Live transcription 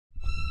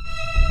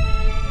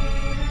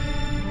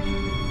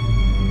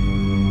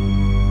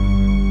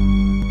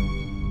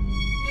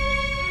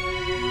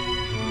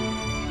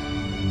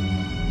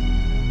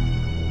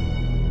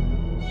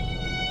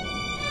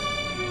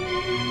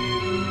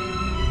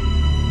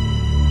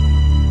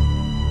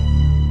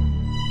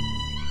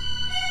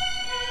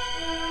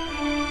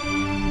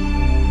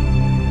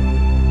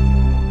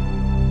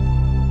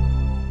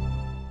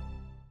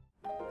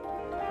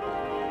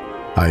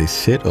I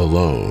sit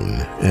alone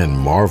and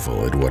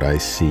marvel at what I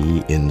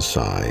see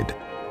inside.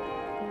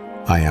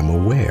 I am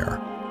aware.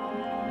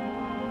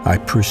 I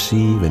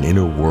perceive an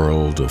inner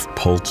world of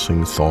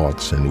pulsing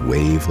thoughts and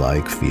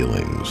wave-like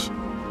feelings,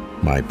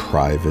 my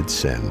private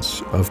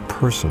sense of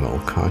personal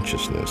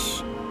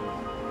consciousness.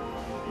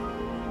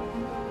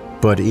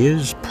 But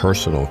is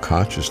personal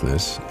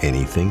consciousness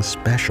anything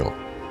special?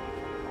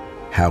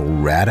 How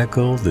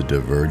radical the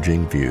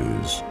diverging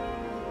views.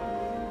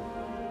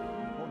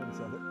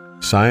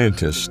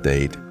 Scientists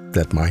state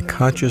that my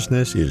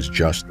consciousness is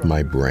just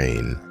my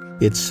brain,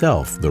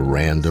 itself the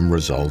random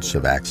results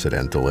of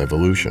accidental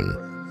evolution.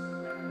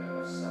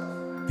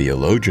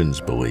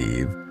 Theologians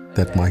believe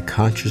that my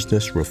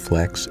consciousness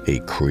reflects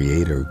a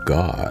creator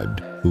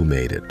God who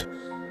made it.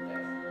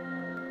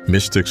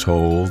 Mystics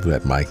hold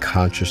that my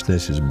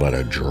consciousness is but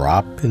a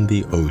drop in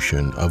the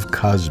ocean of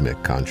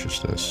cosmic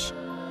consciousness,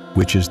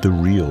 which is the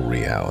real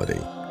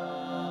reality.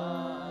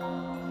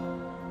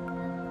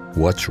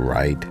 What's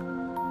right?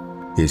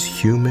 Is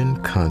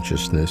human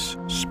consciousness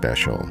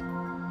special?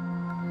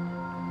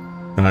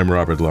 I'm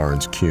Robert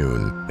Lawrence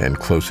Kuhn, and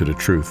closer to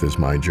truth is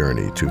my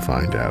journey to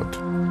find out.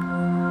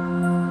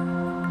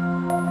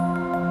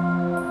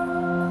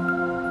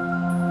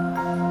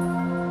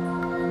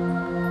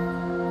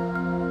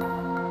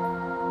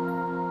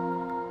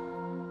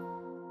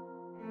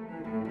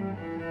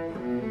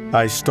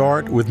 I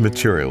start with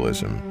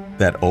materialism,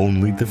 that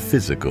only the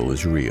physical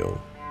is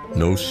real.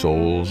 No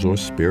souls or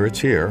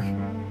spirits here.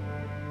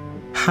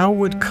 How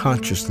would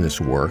consciousness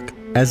work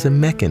as a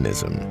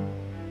mechanism?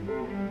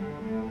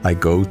 I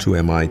go to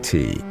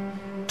MIT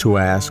to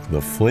ask the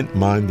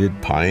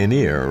flint-minded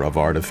pioneer of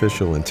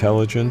artificial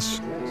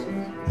intelligence,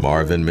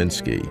 Marvin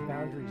Minsky.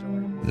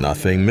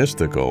 Nothing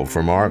mystical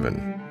for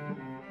Marvin.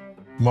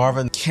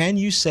 Marvin, can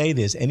you say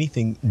there's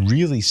anything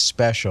really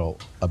special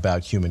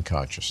about human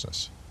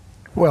consciousness?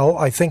 Well,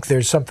 I think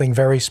there's something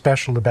very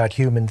special about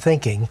human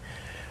thinking,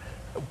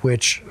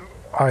 which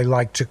I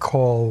like to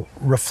call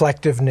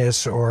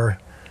reflectiveness or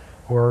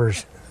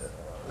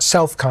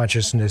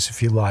self-consciousness,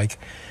 if you like.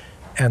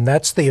 And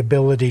that's the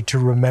ability to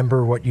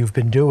remember what you've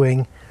been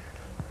doing.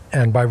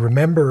 And by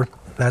remember,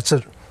 that's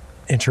an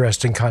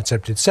interesting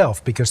concept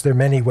itself, because there are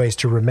many ways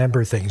to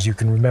remember things. You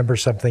can remember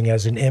something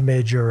as an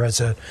image or as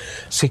a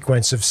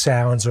sequence of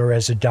sounds or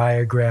as a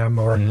diagram,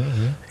 or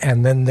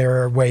and then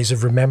there are ways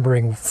of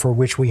remembering for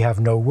which we have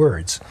no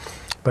words.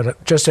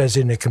 But just as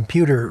in a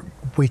computer,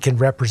 we can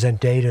represent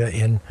data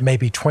in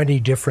maybe 20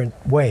 different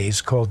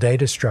ways called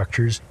data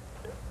structures.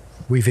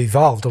 We've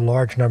evolved a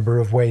large number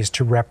of ways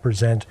to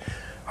represent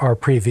our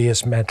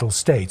previous mental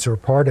states, or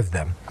part of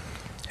them.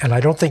 And I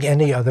don't think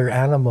any other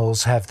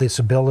animals have this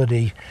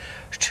ability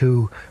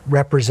to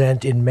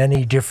represent in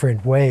many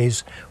different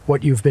ways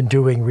what you've been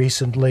doing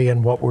recently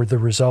and what were the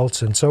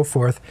results and so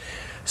forth,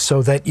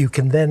 so that you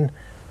can then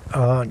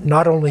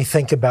not only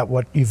think about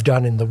what you've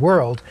done in the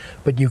world,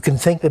 but you can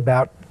think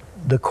about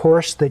the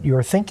course that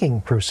your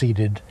thinking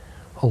proceeded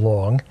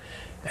along.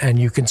 And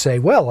you can say,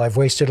 well, I've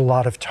wasted a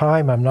lot of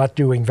time. I'm not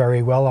doing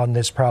very well on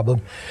this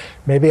problem.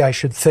 Maybe I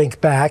should think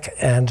back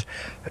and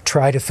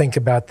try to think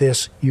about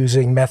this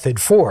using method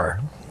 4,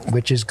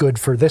 which is good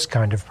for this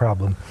kind of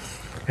problem.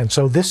 And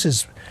so this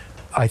is,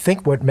 I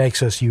think, what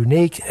makes us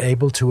unique,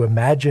 able to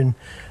imagine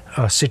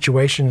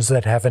situations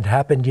that haven't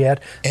happened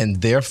yet. And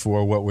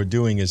therefore, what we're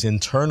doing is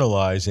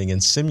internalizing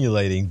and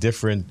simulating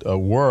different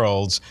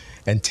worlds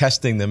and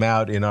testing them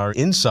out in our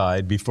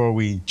inside before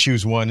we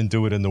choose one and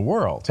do it in the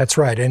world. That's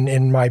right. And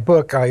in my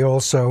book, I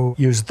also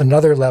used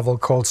another level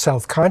called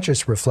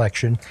self-conscious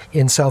reflection.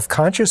 In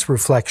self-conscious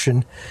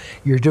reflection,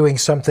 you're doing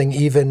something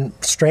even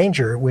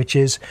stranger, which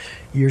is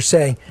you're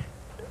saying,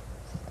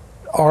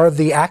 are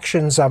the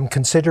actions I'm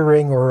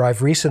considering or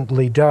I've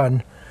recently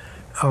done,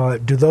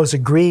 do those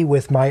agree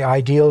with my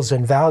ideals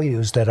and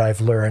values that I've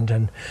learned?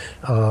 And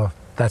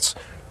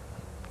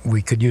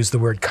we could use the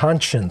word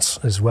conscience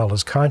as well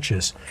as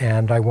conscious.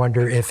 And I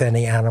wonder if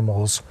any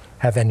animals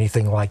have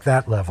anything like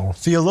that level.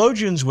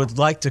 Theologians would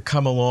like to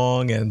come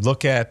along and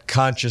look at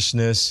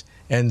consciousness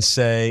and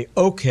say,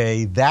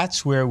 okay,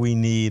 that's where we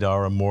need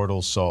our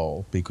immortal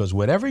soul, because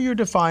whatever you're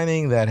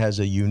defining that has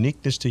a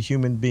uniqueness to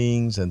human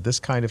beings and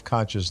this kind of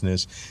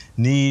consciousness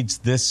needs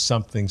this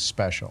something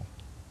special.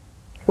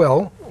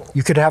 Well,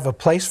 you could have a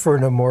place for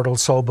an immortal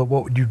soul, but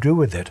what would you do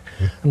with it?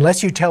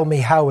 Unless you tell me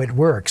how it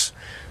works,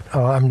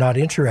 I'm not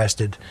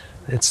interested.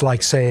 It's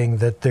like saying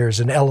that there's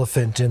an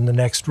elephant in the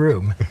next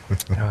room.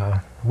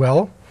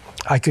 Well,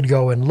 I could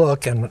go and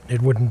look, and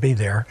it wouldn't be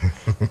there.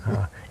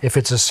 If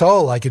it's a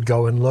soul, I could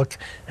go and look,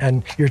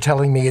 and you're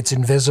telling me it's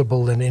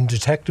invisible and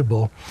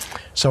indetectable,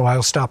 so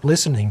I'll stop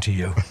listening to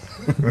you.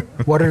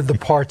 What are the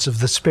parts of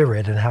the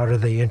spirit, and how do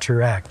they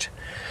interact?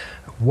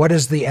 What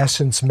is the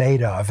essence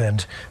made of,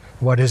 and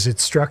what is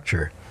its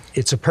structure?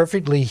 It's a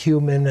perfectly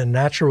human and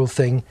natural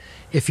thing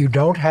if you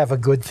don't have a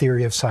good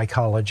theory of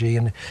psychology,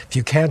 and if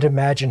you can't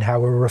imagine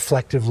how a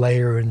reflective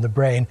layer in the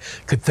brain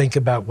could think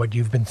about what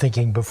you've been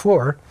thinking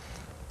before,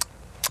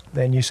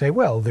 then you say,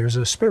 well, there's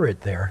a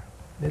spirit there.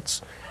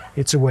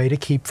 It's a way to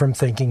keep from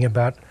thinking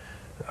about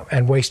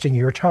and wasting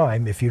your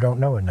time if you don't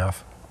know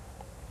enough.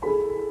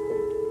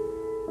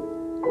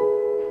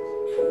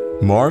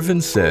 Marvin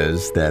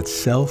says that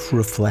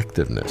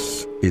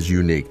self-reflectiveness is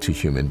unique to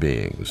human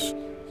beings,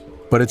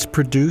 but it's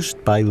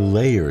produced by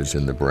layers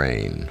in the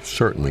brain,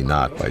 certainly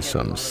not by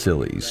some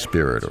silly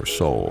spirit or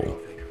soul.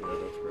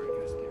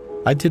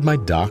 I did my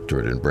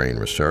doctorate in brain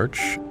research,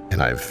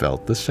 and I've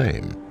felt the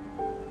same,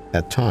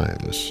 at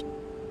times.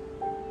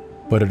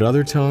 But at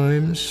other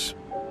times,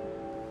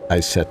 I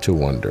set to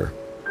wonder,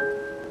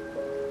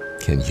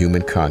 can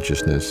human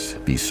consciousness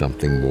be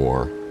something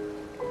more?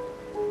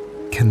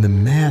 Can the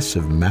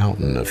massive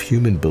mountain of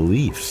human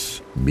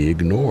beliefs be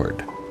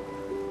ignored?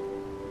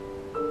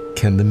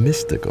 Can the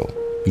mystical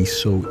be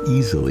so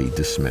easily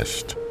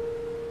dismissed?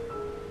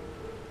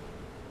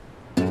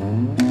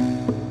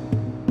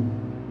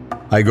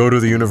 I go to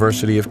the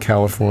University of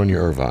California,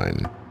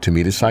 Irvine, to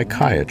meet a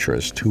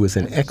psychiatrist who is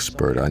an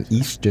expert on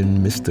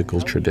Eastern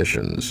mystical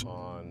traditions,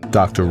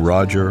 Dr.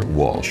 Roger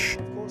Walsh.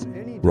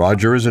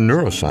 Roger is a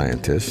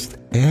neuroscientist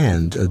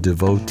and a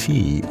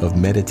devotee of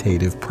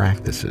meditative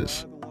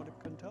practices.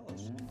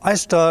 I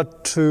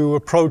start to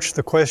approach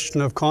the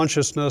question of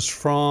consciousness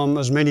from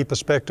as many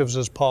perspectives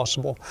as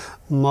possible.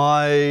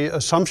 My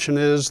assumption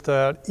is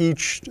that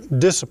each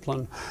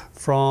discipline,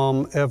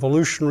 from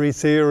evolutionary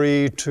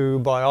theory to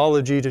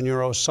biology to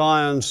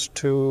neuroscience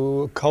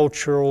to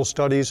cultural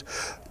studies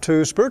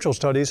to spiritual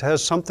studies,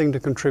 has something to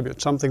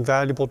contribute, something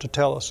valuable to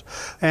tell us.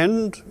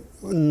 And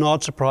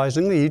not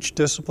surprisingly, each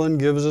discipline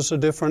gives us a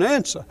different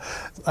answer.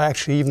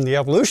 Actually, even the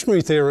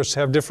evolutionary theorists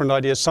have different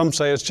ideas. Some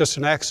say it's just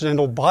an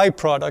accidental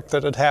byproduct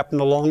that had happened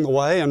along the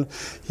way, and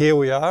here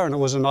we are, and it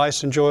was a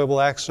nice,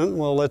 enjoyable accident.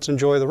 Well, let's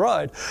enjoy the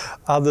ride.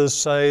 Others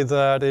say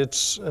that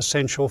it's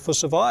essential for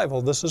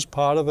survival. This is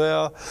part of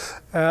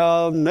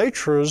our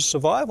nature as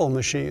survival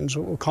machines.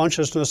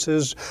 Consciousness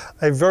is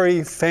a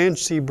very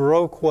fancy,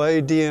 baroque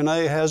way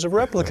DNA has of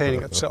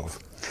replicating itself.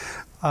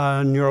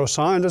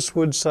 Neuroscientists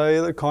would say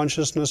that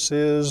consciousness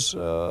is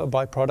a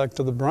byproduct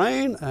of the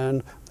brain,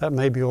 and that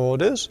may be all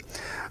it is.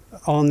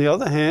 On the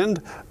other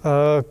hand,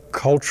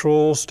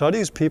 cultural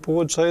studies people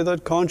would say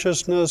that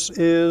consciousness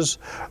is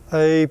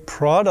a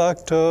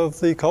product of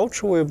the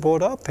culture we're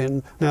brought up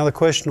in. Now the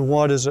question of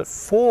what is it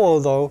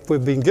for, though,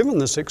 we've been given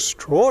this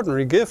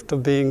extraordinary gift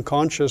of being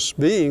conscious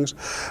beings,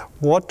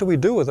 what do we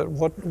do with it?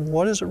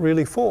 What is it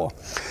really for?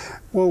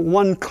 Well,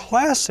 one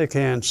classic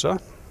answer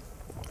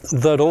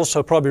that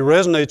also probably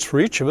resonates for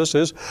each of us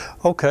is,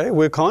 okay,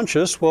 we're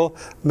conscious. Well,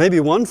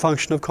 maybe one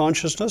function of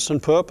consciousness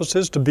and purpose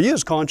is to be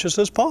as conscious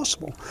as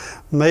possible.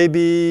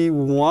 Maybe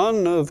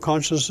one of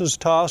consciousness'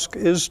 task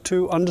is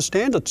to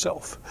understand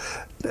itself.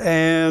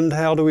 And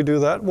how do we do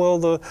that? Well,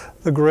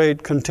 the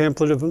great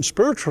contemplative and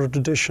spiritual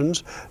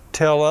traditions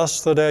tell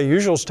us that our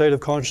usual state of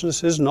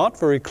consciousness is not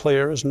very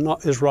clear,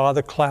 is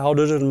rather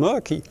clouded and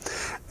murky,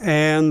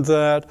 and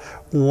that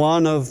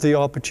one of the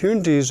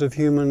opportunities of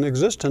human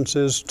existence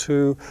is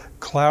to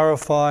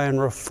clarify and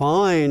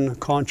refine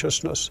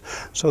consciousness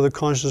so that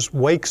consciousness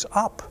wakes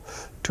up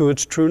to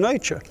its true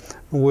nature,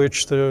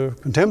 which the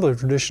contemplative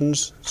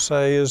traditions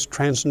say is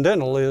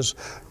transcendental, is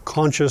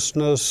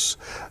consciousness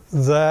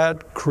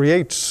that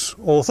creates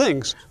all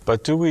things.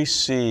 But do we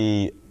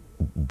see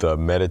the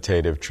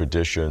meditative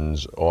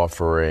traditions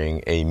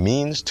offering a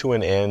means to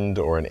an end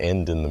or an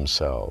end in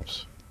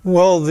themselves?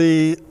 Well,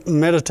 the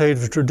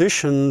meditative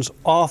traditions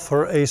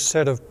offer a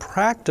set of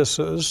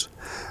practices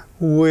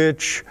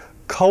which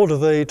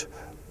cultivate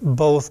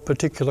both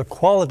particular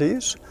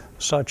qualities,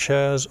 such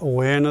as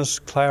awareness,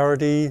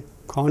 clarity,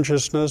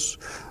 consciousness,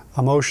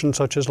 emotions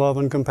such as love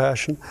and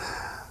compassion,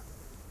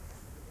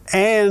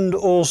 and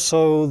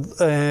also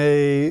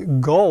a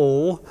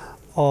goal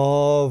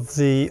of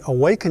the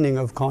awakening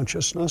of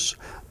consciousness,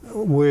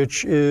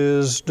 which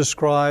is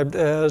described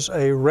as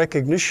a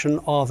recognition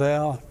of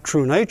our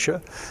true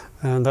nature,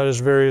 and that is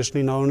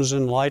variously known as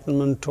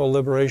enlightenment or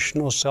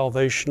liberation or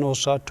salvation or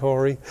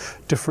satori,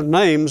 different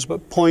names,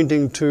 but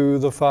pointing to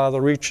the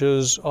farther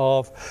reaches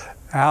of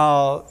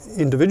our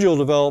individual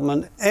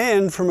development.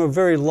 And from a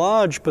very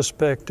large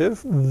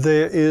perspective,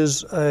 there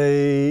is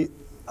an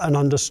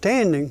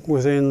understanding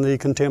within the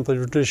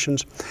contemplative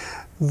traditions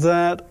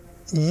that,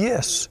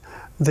 yes,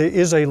 there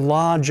is a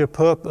larger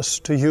purpose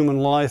to human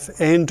life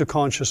and to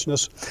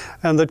consciousness,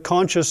 and that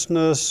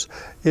consciousness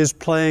is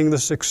playing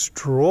this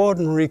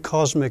extraordinary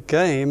cosmic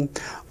game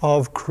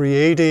of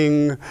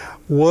creating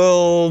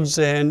worlds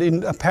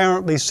and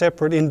apparently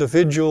separate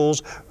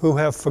individuals who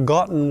have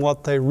forgotten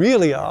what they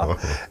really are,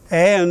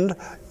 and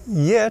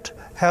yet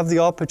have the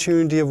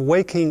opportunity of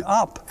waking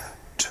up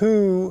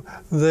to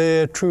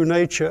their true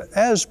nature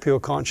as pure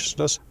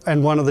consciousness.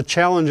 And one of the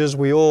challenges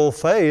we all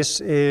face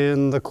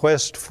in the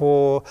quest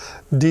for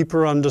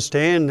deeper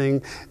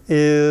understanding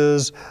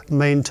is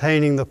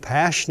maintaining the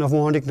passion of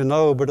wanting to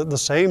know, but at the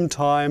same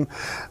time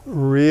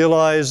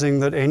realizing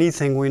that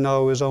anything we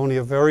know is only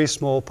a very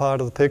small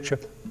part of the picture.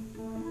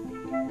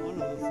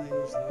 One of the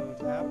things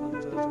that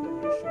happens as a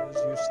clinician is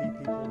you see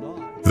people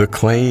die. The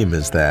claim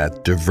is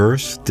that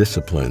diverse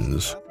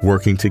disciplines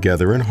working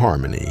together in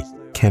harmony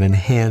can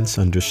enhance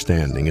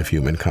understanding of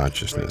human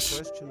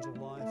consciousness.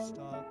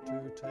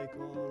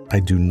 I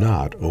do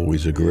not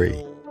always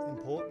agree.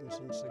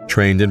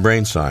 Trained in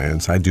brain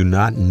science, I do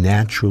not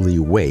naturally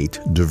weight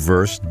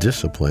diverse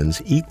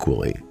disciplines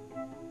equally.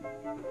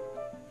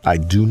 I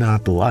do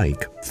not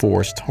like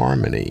forced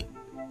harmony.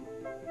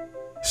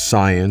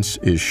 Science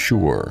is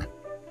sure.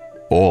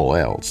 All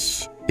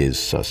else is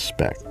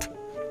suspect.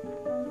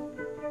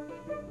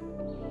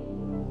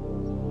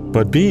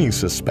 But being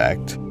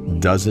suspect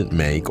doesn't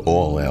make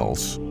all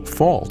else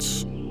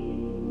false.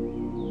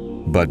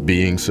 But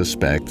being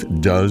suspect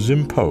does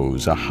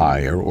impose a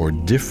higher or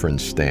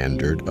different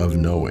standard of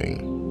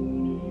knowing.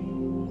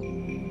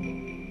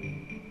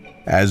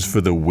 As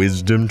for the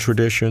wisdom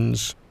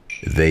traditions,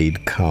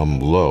 they'd come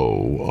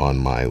low on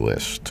my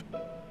list,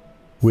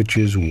 which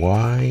is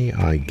why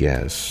I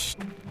guess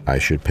I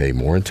should pay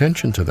more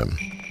attention to them.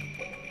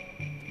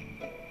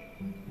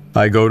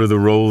 I go to the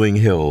rolling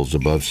hills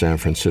above San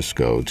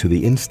Francisco to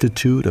the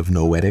Institute of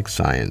Noetic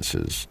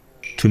Sciences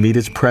to meet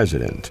its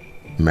president,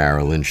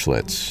 Marilyn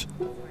Schlitz.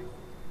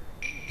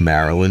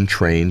 Marilyn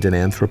trained in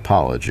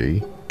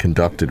anthropology,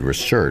 conducted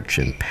research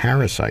in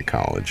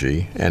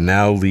parapsychology, and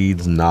now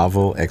leads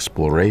novel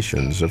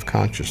explorations of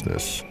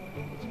consciousness.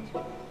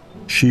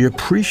 She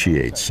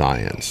appreciates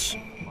science,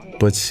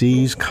 but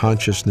sees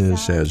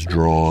consciousness as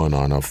drawn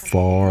on a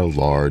far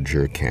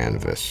larger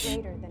canvas.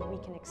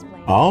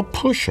 I'll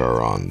push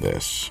her on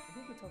this.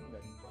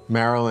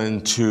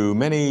 Marilyn, to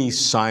many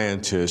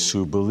scientists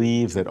who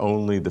believe that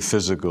only the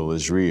physical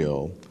is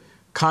real,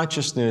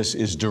 consciousness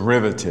is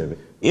derivative.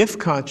 If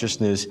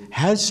consciousness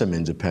has some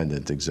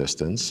independent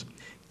existence,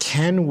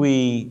 can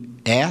we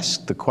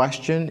ask the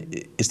question,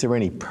 is there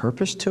any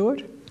purpose to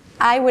it?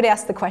 I would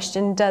ask the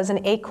question, does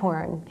an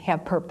acorn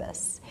have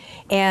purpose?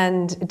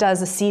 And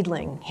does a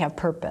seedling have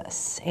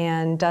purpose?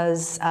 And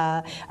does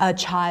a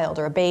child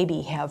or a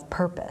baby have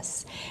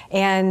purpose?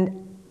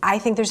 And I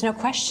think there's no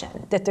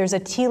question that there's a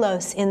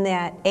telos in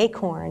that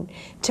acorn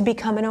to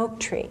become an oak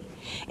tree.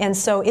 And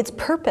so its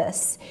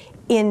purpose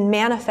in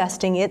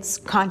manifesting its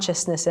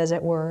consciousness, as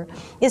it were,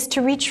 is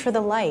to reach for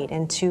the light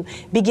and to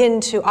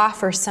begin to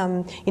offer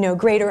some,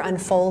 greater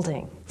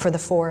unfolding for the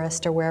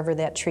forest or wherever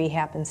that tree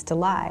happens to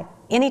lie.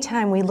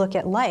 Anytime we look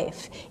at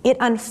life, it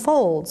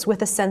unfolds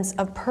with a sense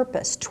of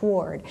purpose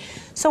toward.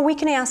 So we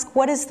can ask,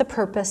 what is the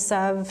purpose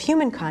of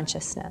human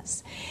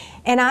consciousness?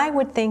 And I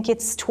would think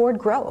it's toward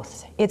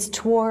growth. It's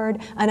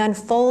toward an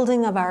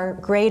unfolding of our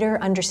greater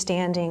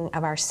understanding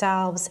of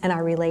ourselves and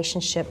our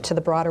relationship to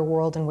the broader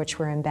world in which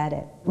we're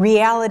embedded.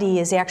 Reality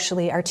is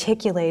actually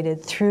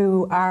articulated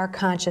through our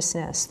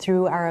consciousness,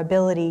 through our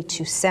ability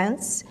to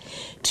sense,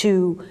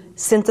 to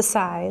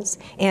synthesize,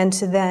 and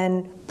to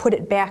then put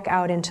it back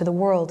out into the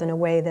world in a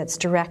way that's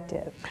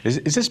directive.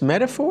 Is this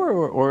metaphor,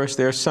 or is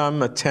there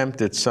some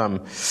attempt at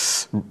some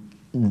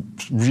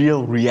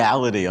real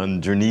reality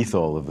underneath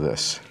all of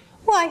this?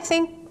 Well, I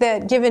think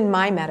that given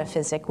my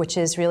metaphysic, which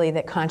is really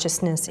that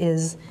consciousness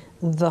is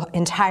the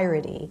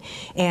entirety,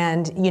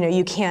 and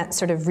you can't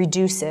sort of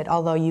reduce it,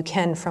 although you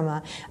can from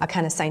a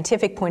kind of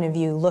scientific point of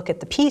view look at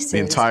the pieces. The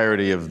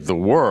entirety of the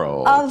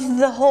world. Of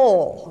the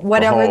whole,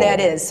 whatever that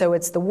is. So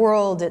it's the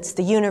world, it's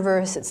the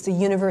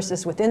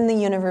universes within the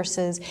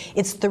universes,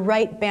 it's the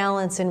right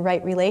balance and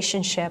right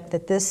relationship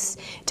that this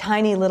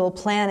tiny little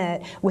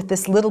planet with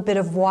this little bit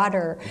of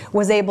water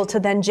was able to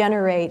then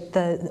generate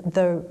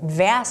the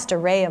vast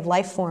array of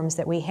life forms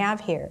that we have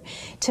here.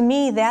 To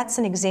me, that's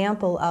an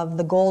example of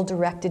the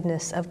goal-directedness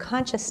of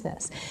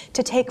consciousness,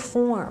 to take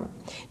form,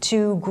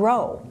 to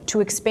grow, to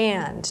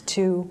expand,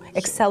 to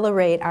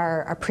accelerate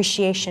our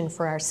appreciation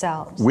for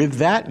ourselves. With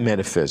that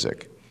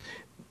metaphysic,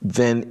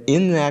 then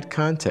in that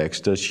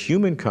context, does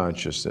human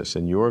consciousness,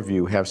 in your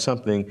view, have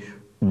something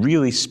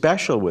really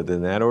special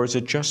within that, or is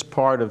it just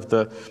part of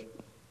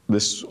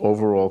this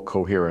overall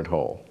coherent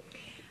whole?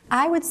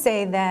 I would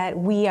say that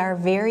we are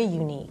very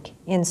unique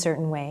in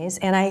certain ways,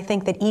 and I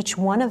think that each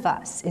one of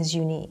us is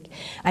unique.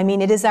 I mean,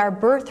 it is our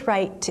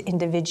birthright to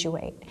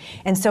individuate,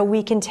 and so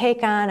we can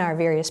take on our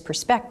various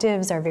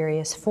perspectives, our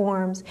various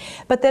forms,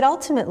 but that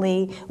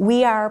ultimately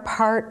we are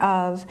part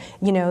of,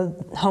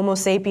 Homo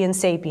sapiens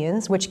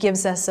sapiens, which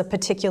gives us a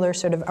particular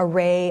sort of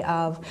array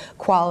of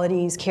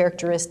qualities,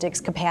 characteristics,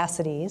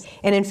 capacities.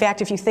 And in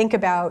fact, if you think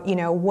about,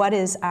 what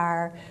is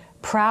our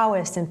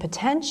prowess and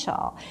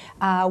potential,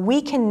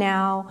 we can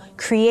now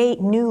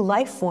create new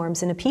life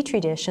forms in a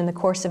petri dish in the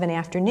course of an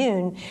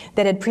afternoon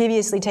that had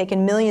previously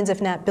taken millions, if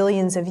not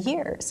billions, of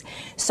years.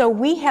 So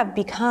we have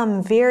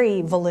become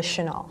very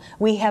volitional.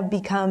 We have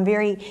become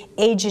very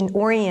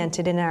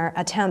agent-oriented in our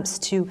attempts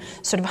to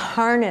sort of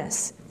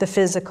harness the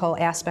physical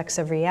aspects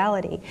of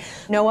reality.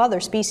 No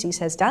other species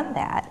has done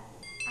that.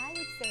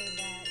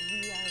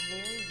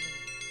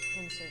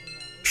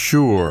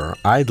 Sure,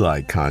 I'd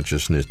like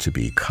consciousness to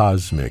be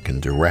cosmic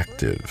and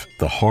directive,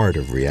 the heart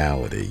of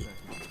reality,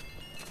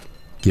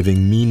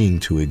 giving meaning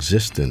to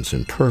existence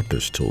and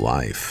purpose to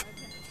life.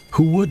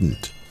 Who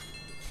wouldn't?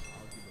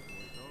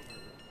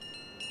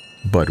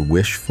 But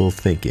wishful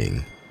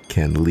thinking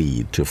can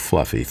lead to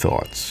fluffy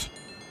thoughts.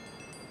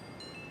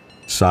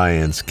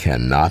 Science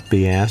cannot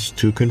be asked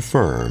to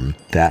confirm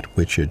that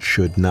which it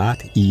should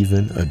not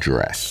even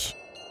address.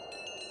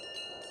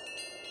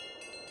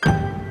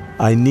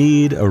 I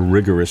need a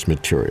rigorous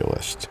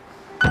materialist,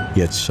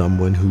 yet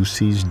someone who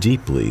sees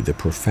deeply the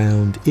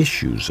profound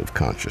issues of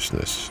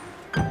consciousness.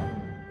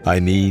 I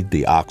need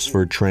the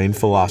Oxford-trained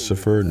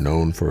philosopher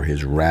known for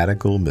his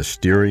radical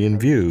Mysterian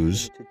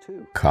views,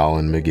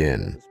 Colin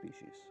McGinn.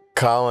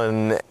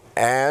 Colin,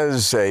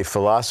 as a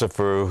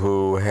philosopher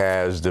who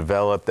has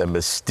developed a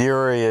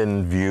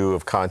Mysterian view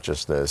of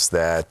consciousness,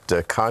 that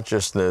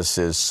consciousness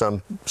is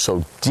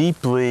so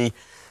deeply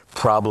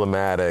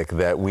problematic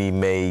that we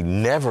may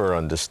never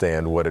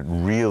understand what it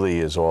really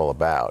is all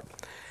about,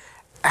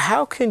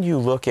 how can you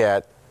look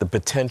at the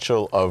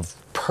potential of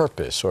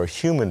purpose or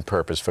human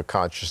purpose for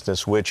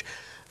consciousness, which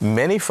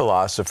many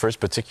philosophers,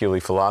 particularly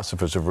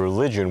philosophers of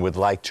religion, would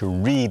like to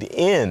read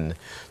in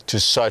to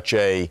such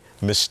a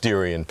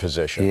Mysterian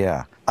position?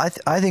 Yeah.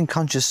 I think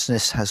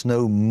consciousness has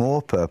no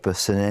more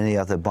purpose than any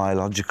other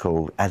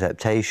biological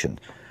adaptation.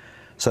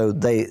 So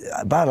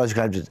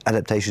biological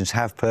adaptations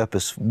have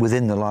purpose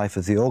within the life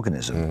of the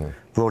organism.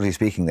 Broadly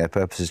speaking, their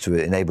purpose is to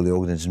enable the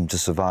organism to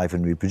survive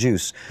and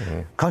reproduce.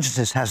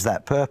 Consciousness has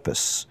that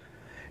purpose.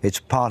 It's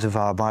part of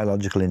our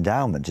biological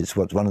endowment. It's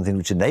one of the things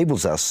which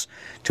enables us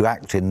to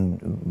act in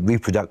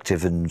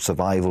reproductive and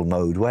survival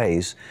mode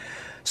ways.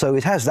 So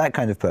it has that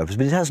kind of purpose,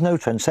 but it has no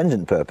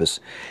transcendent purpose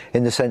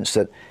in the sense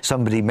that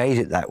somebody made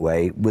it that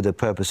way with a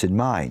purpose in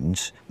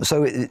mind.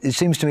 So it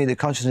seems to me that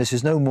consciousness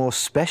is no more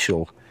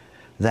special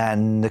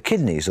than the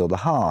kidneys or the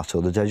heart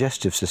or the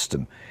digestive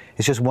system.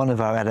 It's just one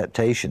of our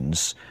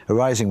adaptations,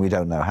 arising we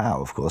don't know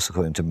how, of course,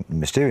 according to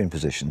Mysterian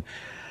position.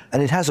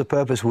 And it has a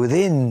purpose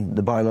within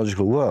the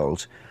biological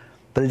world,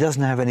 but it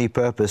doesn't have any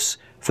purpose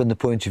from the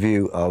point of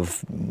view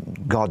of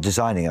God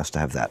designing us to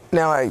have that.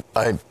 Now,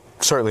 I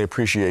certainly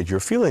appreciate your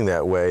feeling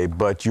that way,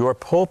 but your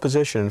whole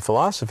position in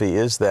philosophy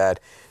is that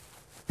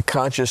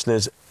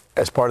consciousness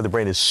as part of the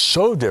brain is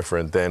so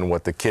different than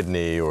what the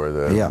kidney or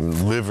the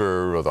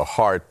liver or the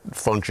heart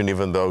function,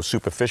 even though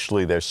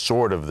superficially they're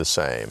sort of the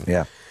same.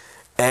 Yeah.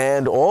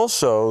 And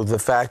also the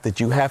fact that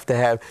you have to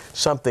have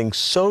something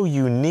so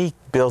unique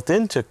built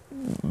into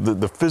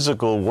the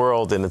physical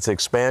world and its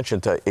expansion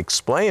to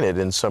explain it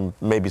in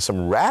maybe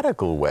some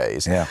radical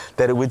ways,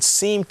 that it would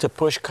seem to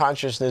push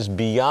consciousness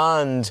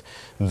beyond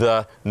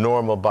the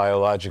normal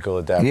biological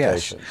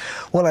adaptation.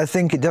 Yes. Well, I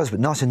think it does, but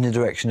not in the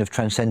direction of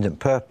transcendent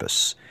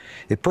purpose.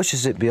 It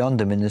pushes it beyond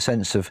them in the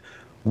sense of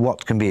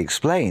what can be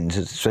explained,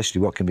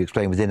 especially what can be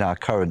explained within our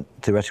current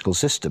theoretical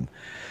system.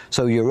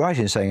 So you're right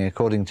in saying,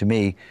 according to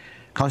me,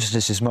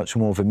 consciousness is much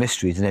more of a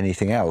mystery than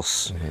anything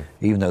else.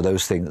 Even though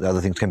those things,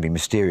 other things can be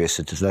mysterious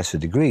to lesser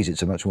degrees,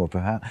 it's a much more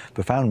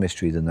profound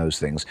mystery than those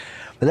things.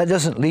 But that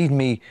doesn't lead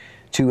me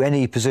to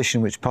any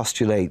position which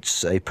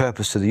postulates a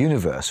purpose to the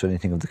universe or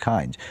anything of the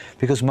kind,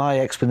 because my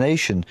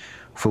explanation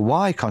for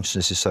why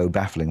consciousness is so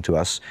baffling to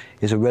us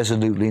is a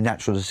resolutely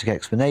naturalistic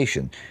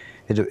explanation.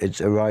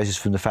 It arises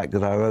from the fact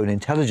that our own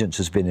intelligence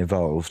has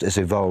evolved as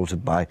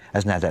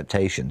an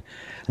adaptation,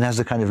 and has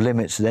the kind of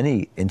limits that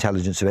any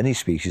intelligence of any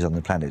species on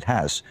the planet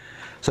has.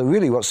 So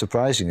really what's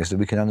surprising is that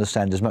we can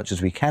understand as much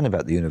as we can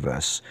about the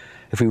universe.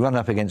 If we run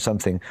up against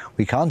something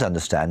we can't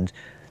understand,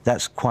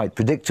 that's quite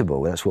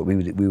predictable. That's what we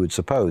would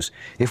suppose.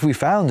 If we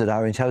found that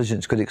our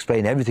intelligence could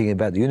explain everything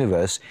about the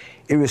universe,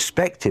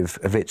 irrespective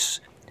of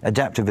its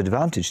adaptive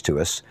advantage to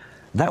us,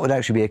 that would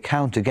actually be a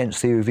count against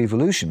theory of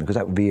evolution, because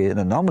that would be an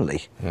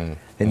anomaly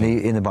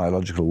in the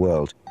biological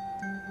world.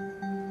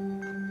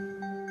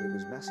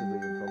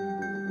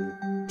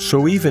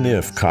 So even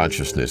if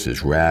consciousness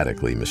is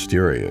radically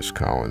mysterious,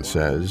 Colin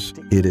says,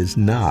 it is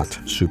not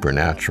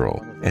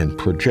supernatural and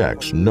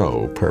projects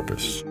no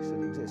purpose.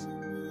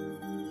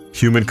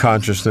 Human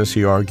consciousness,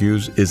 he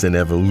argues, is an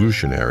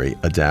evolutionary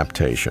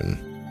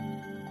adaptation.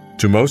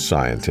 To most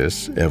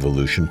scientists,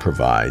 evolution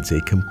provides a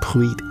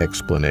complete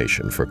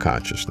explanation for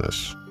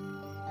consciousness.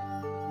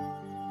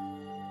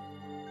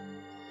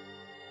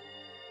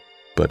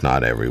 But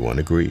not everyone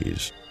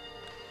agrees.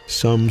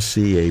 Some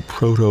see a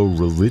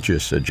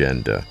proto-religious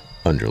agenda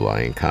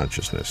underlying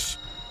consciousness.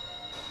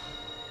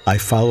 I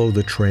follow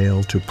the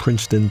trail to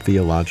Princeton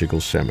Theological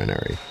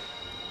Seminary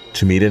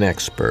to meet an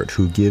expert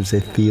who gives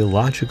a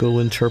theological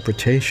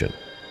interpretation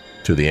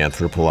to the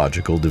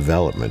anthropological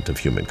development of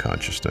human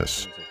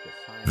consciousness.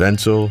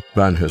 Wenzel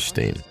van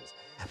Huyssteen.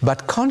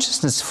 But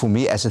consciousness for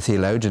me as a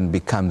theologian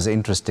becomes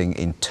interesting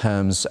in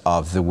terms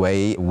of the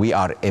way we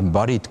are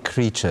embodied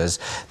creatures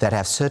that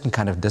have certain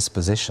kind of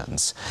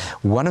dispositions.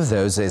 One of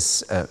those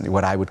is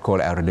what I would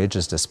call our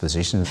religious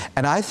disposition.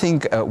 And I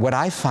think what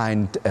I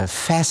find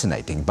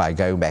fascinating by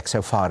going back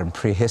so far in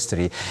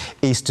prehistory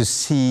is to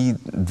see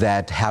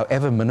that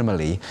however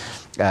minimally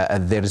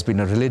there has been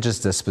a religious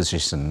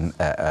disposition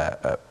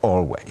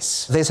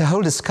always. There's a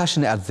whole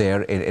discussion out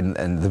there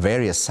in the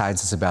various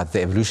sciences about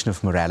the evolution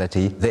of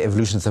morality, the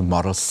evolution of the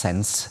moral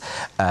sense,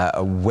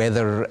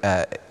 whether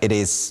it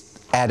is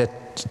added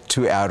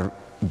to our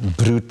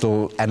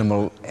brutal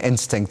animal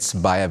instincts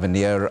by a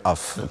veneer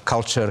of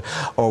culture,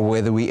 or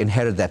whether we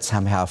inherit that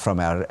somehow from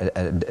our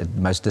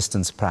most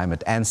distant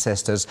primate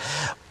ancestors,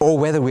 or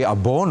whether we are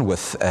born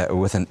with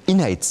an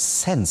innate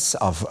sense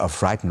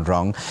of right and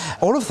wrong.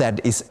 All of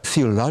that is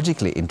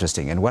theologically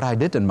interesting. And what I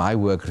did in my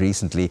work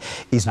recently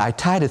is I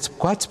tied it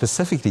quite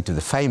specifically to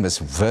the famous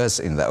verse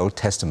in the Old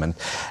Testament,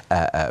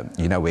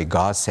 where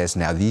God says,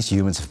 now these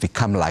humans have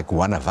become like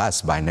one of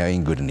us by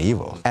knowing good and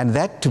evil. And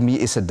that to me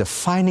is a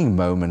defining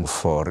moment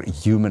for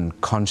human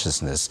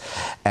consciousness,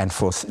 and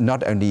for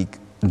not only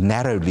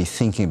narrowly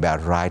thinking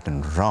about right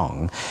and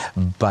wrong,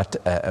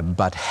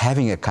 but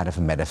having a kind of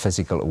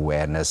metaphysical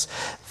awareness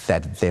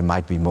that there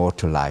might be more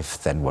to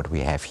life than what we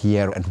have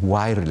here, and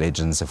why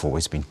religions have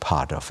always been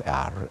part of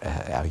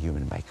our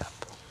human makeup.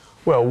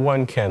 Well,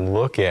 one can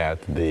look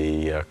at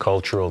the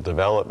cultural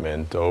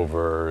development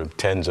over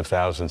tens of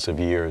thousands of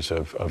years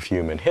of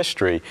human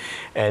history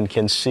and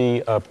can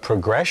see a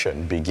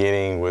progression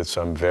beginning with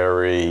some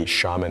very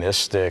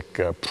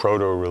shamanistic,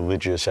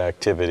 proto-religious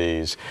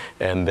activities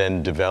and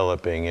then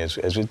developing as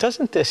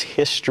doesn't this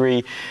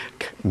history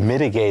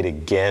mitigate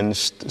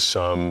against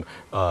some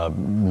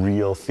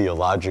real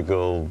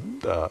theological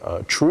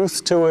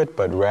truth to it,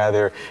 but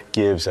rather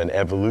gives an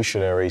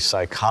evolutionary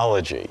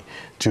psychology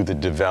to the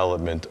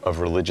development of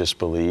religious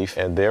belief,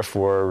 and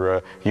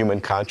therefore human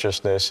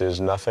consciousness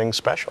is nothing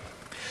special?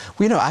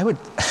 Well, I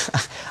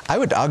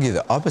would argue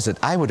the opposite.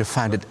 I would have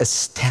found it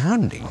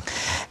astounding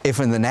if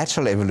in the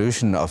natural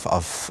evolution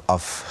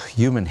of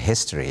human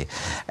history,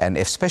 and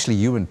especially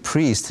human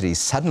prehistory,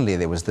 suddenly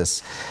there was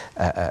this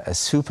a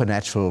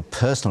supernatural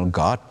personal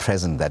God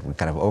present that would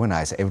kind of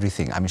organize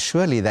everything. I mean,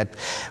 surely that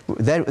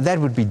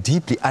would be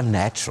deeply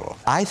unnatural.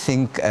 I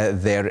think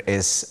there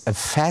is a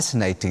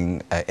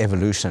fascinating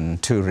evolution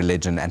to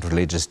religion and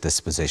religious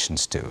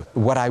dispositions too.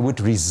 What I would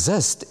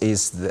resist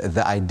is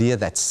the idea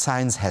that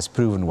science has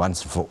proven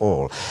once and for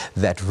all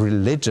that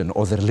religion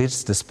or the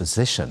religious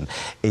disposition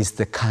is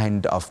the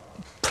kind of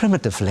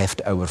primitive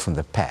leftover from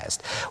the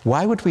past.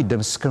 Why would we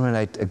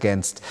discriminate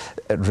against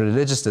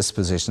religious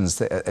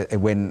dispositions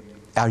when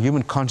our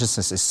human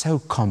consciousness is so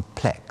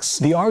complex?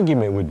 The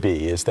argument would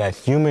be is that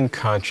human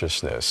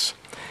consciousness,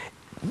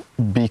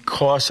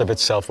 because of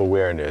its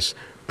self-awareness,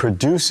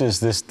 produces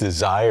this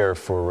desire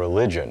for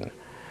religion,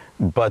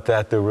 but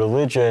that the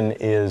religion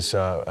is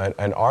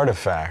an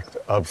artifact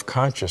of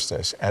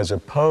consciousness, as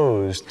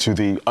opposed to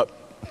the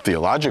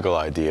theological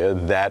idea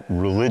that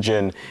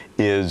religion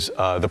is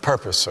the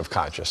purpose of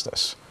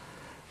consciousness.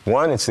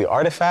 One, it's the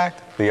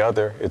artifact. The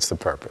other, it's the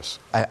purpose.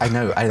 I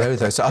know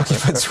those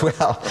arguments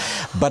well,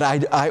 but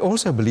I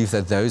also believe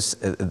that those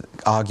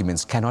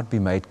arguments cannot be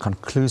made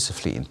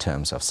conclusively in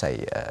terms of,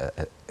 say,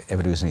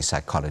 evolutionary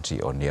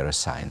psychology or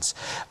neuroscience.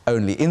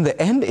 Only in the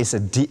end, it's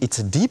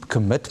a deep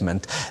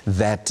commitment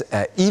that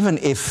even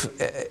if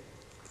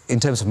in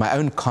terms of my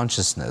own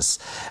consciousness,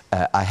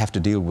 I have to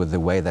deal with the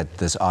way that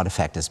this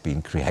artifact has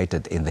been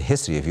created in the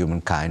history of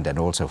humankind, and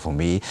also for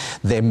me,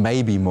 there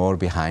may be more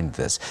behind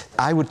this.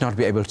 I would not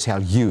be able to tell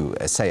you,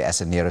 say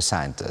as a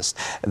neuroscientist,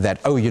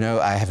 that, oh,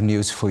 I have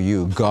news for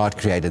you, God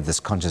created this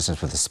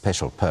consciousness with a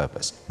special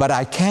purpose. But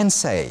I can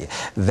say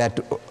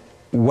that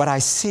what I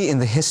see in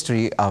the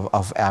history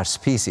of our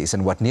species,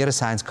 and what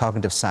neuroscience,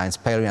 cognitive science,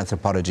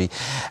 paleoanthropology,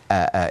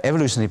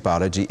 evolutionary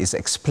biology is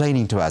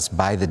explaining to us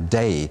by the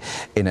day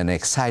in an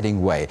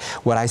exciting way,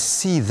 what I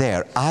see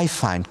there, I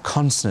find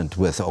consonant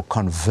with or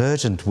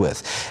convergent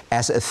with.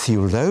 As a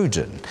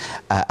theologian,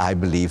 I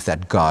believe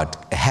that God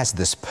has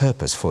this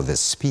purpose for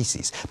this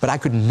species. But I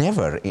could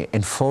never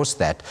enforce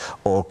that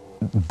or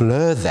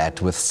blur that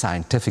with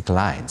scientific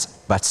lines,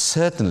 but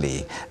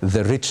certainly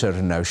the richer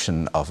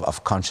notion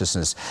of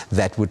consciousness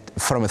that would,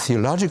 from a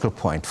theological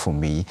point for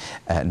me,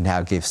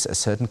 now gives a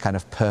certain kind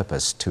of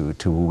purpose to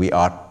who we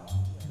are.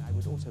 And I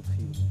would also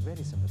feel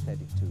very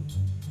sympathetic to.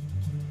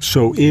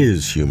 So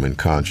is human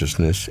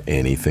consciousness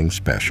anything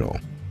special?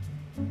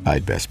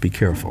 I'd best be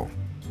careful.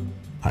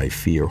 I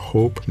fear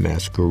hope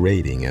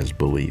masquerading as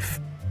belief.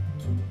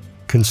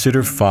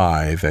 Consider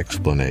 5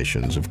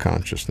 explanations of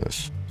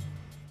consciousness.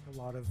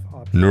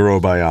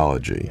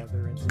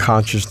 Neurobiology.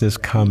 Consciousness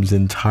comes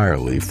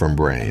entirely from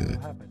brain.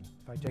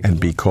 And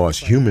because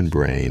human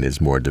brain is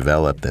more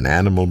developed than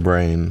animal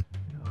brain,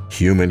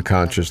 human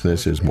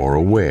consciousness is more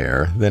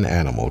aware than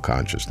animal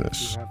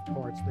consciousness.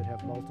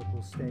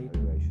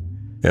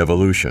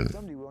 Evolution.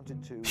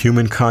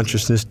 Human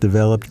consciousness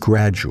developed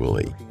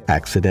gradually,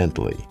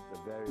 accidentally,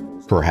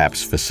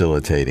 perhaps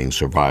facilitating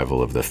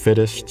survival of the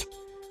fittest,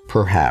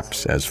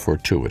 perhaps as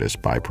fortuitous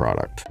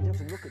byproduct.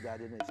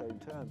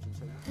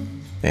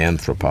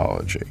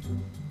 Anthropology.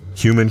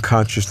 Human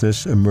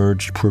consciousness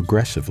emerged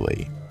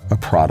progressively, a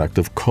product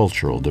of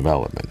cultural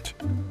development.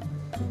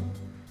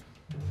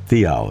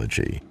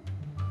 Theology.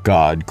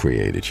 God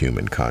created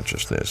human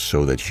consciousness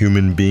so that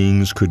human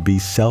beings could be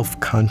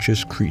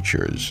self-conscious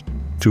creatures,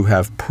 to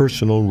have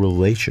personal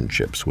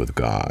relationships with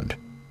God.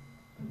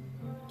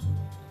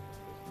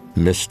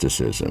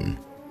 Mysticism.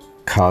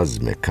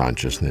 Cosmic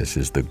consciousness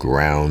is the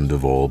ground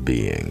of all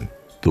being.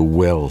 the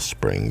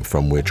wellspring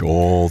from which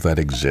all that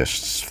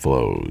exists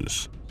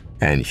flows,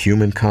 and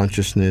human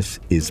consciousness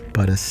is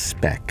but a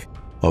speck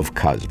of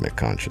cosmic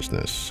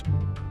consciousness.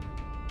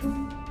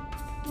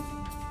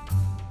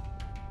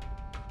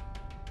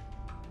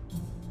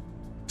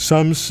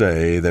 Some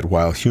say that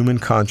while human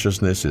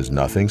consciousness is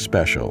nothing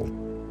special,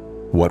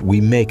 what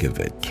we make of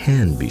it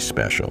can be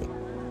special,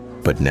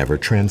 but never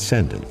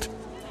transcendent,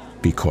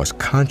 because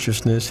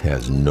consciousness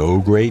has no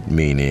great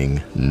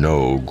meaning,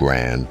 no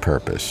grand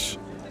purpose.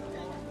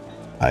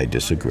 I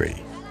disagree.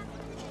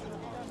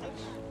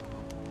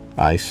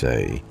 I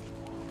say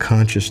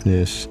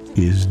consciousness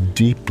is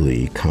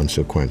deeply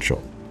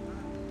consequential.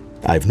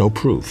 I've no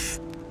proof,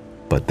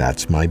 but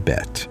that's my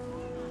bet.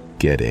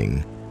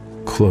 Getting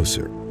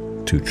closer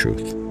to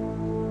truth.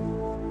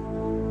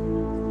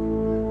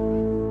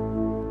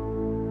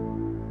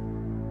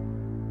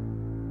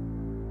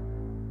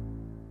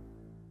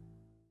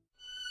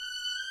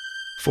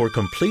 For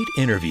complete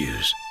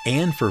interviews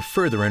and for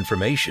further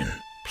information,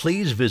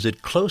 please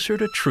visit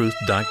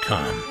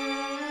closertotruth.com.